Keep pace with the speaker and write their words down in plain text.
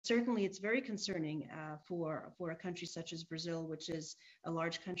certainly it's very concerning for a country such as Brazil, which is a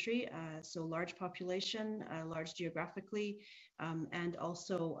large country, so large population, large geographically, and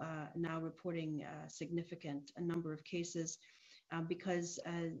also now reporting a significant number of cases. Because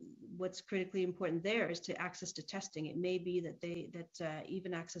what's critically important there is to access to testing. It may be that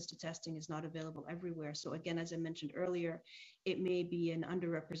even access to testing is not available everywhere. So again, as I mentioned earlier, it may be an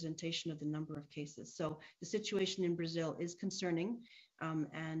underrepresentation of the number of cases. So the situation in Brazil is concerning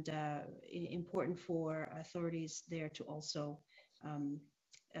and important for authorities there to also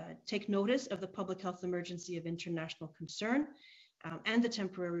take notice of the public health emergency of international concern and the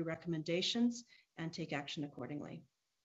temporary recommendations and take action accordingly.